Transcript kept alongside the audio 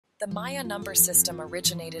The Maya number system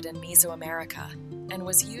originated in Mesoamerica and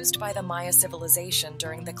was used by the Maya civilization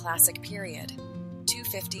during the Classic period,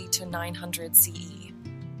 250 to 900 CE.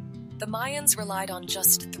 The Mayans relied on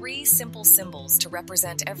just 3 simple symbols to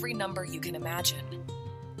represent every number you can imagine.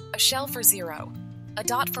 A shell for 0, a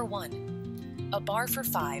dot for 1, a bar for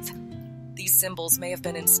 5. These symbols may have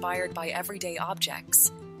been inspired by everyday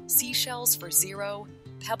objects: seashells for 0,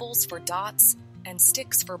 pebbles for dots, and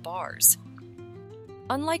sticks for bars.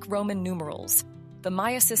 Unlike Roman numerals, the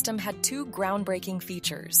Maya system had 2 groundbreaking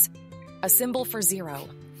features: a symbol for 0,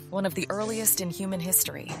 one of the earliest in human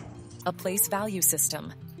history; a place value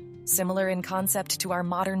system, similar in concept to our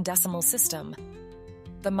modern decimal system.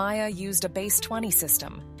 The Maya used a base 20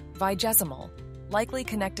 system, vigesimal, likely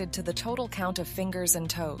connected to the total count of fingers and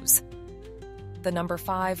toes. The number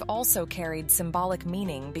 5 also carried symbolic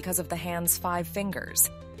meaning because of the hand's 5 fingers.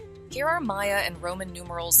 Here are Maya and Roman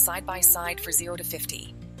numerals side by side for 0 to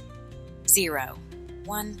 50. 0,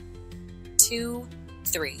 1, 2,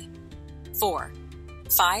 3, 4,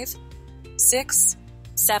 5, 6,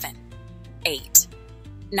 7, 8,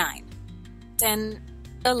 9, 10,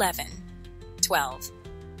 11, 12,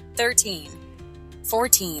 13,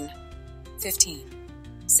 14, 15,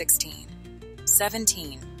 16,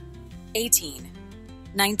 17, 18,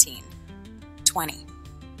 19, 20,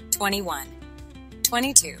 21,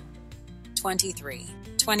 22, 23,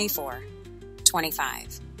 24,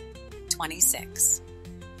 25, 26,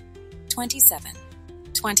 27,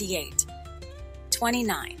 28,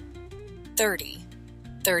 29, 30,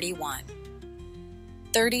 31,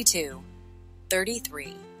 32,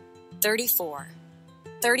 33, 34,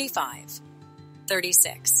 35,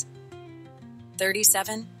 36,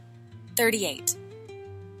 37, 38,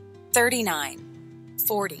 39,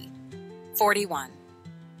 40, 41,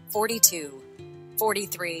 42,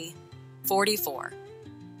 43, 44,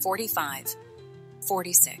 45,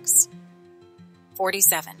 46,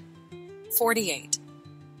 47, 48,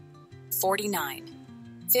 49,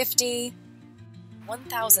 50.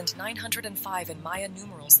 1,905 in Maya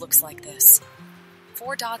numerals looks like this: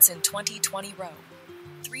 4 dots in 20 row,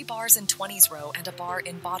 3 bars in 20s row, and a bar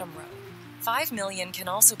in bottom row. 5 million can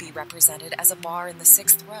also be represented as a bar in the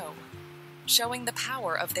 6th row, showing the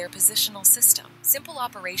power of their positional system. Simple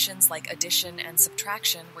operations like addition and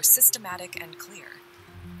subtraction were systematic and clear.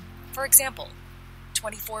 For example,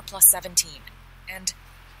 24 plus 17 and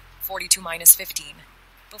 42 minus 15.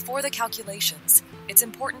 Before the calculations, it's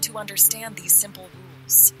important to understand these simple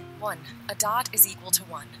rules. 1. A dot is equal to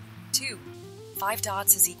 1. 2. 5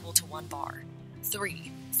 dots is equal to 1 bar.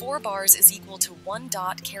 3. 4 bars is equal to 1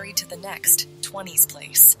 dot carried to the next, 20s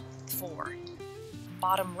place. 4.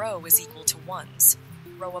 Bottom row is equal to 1s.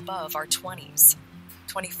 Row above are 20s.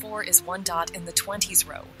 24 is 1 dot in the 20s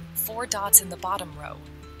row, 4 dots in the bottom row.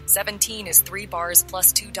 17 is 3 bars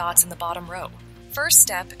plus 2 dots in the bottom row. First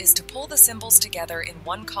step is to pull the symbols together in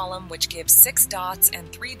one column, which gives 6 dots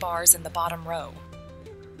and 3 bars in the bottom row,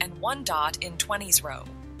 and 1 dot in 20s row.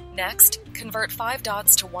 Next, convert 5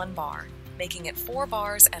 dots to 1 bar, making it 4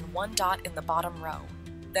 bars and 1 dot in the bottom row.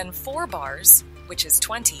 Then 4 bars, which is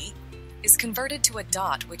 20, is converted to a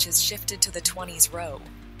dot, which is shifted to the 20s row.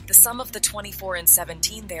 The sum of the 24 and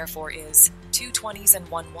 17, therefore, is 2 20s and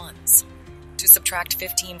 1 1s. To subtract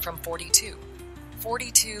 15 from 42.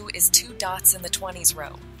 42 is 2 dots in the 20s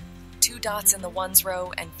row, 2 dots in the 1s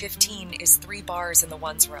row, and 15 is 3 bars in the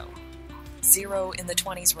 1s row, 0 in the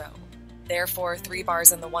 20s row. Therefore, 3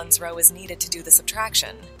 bars in the 1s row is needed to do the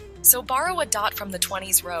subtraction. So borrow a dot from the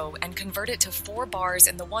 20s row and convert it to 4 bars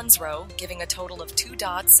in the 1s row, giving a total of 2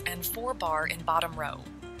 dots and 4 bar in bottom row.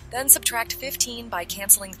 Then subtract 15 by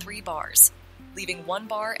canceling 3 bars, leaving 1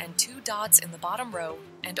 bar and 2 dots in the bottom row,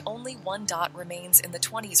 and only 1 dot remains in the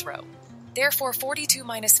 20s row. Therefore, 42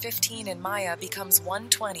 minus 15 in Maya becomes 1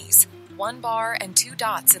 20s, 1 bar and 2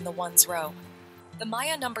 dots in the 1s row. The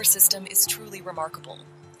Maya number system is truly remarkable.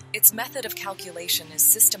 Its method of calculation is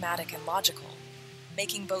systematic and logical,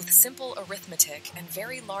 making both simple arithmetic and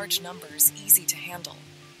very large numbers easy to handle.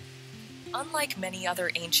 Unlike many other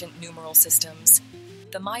ancient numeral systems,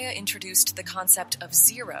 the Maya introduced the concept of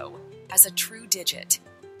 0 as a true digit,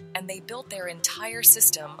 and they built their entire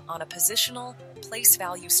system on a positional, place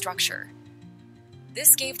value structure.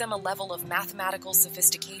 This gave them a level of mathematical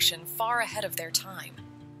sophistication far ahead of their time.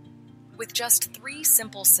 With just 3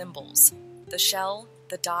 simple symbols, the shell,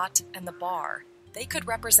 the dot, and the bar, they could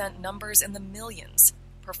represent numbers in the millions,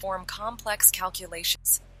 perform complex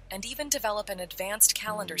calculations, and even develop an advanced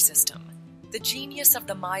calendar system. The genius of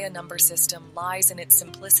the Maya number system lies in its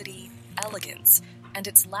simplicity, elegance, and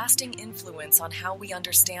its lasting influence on how we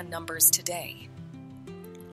understand numbers today.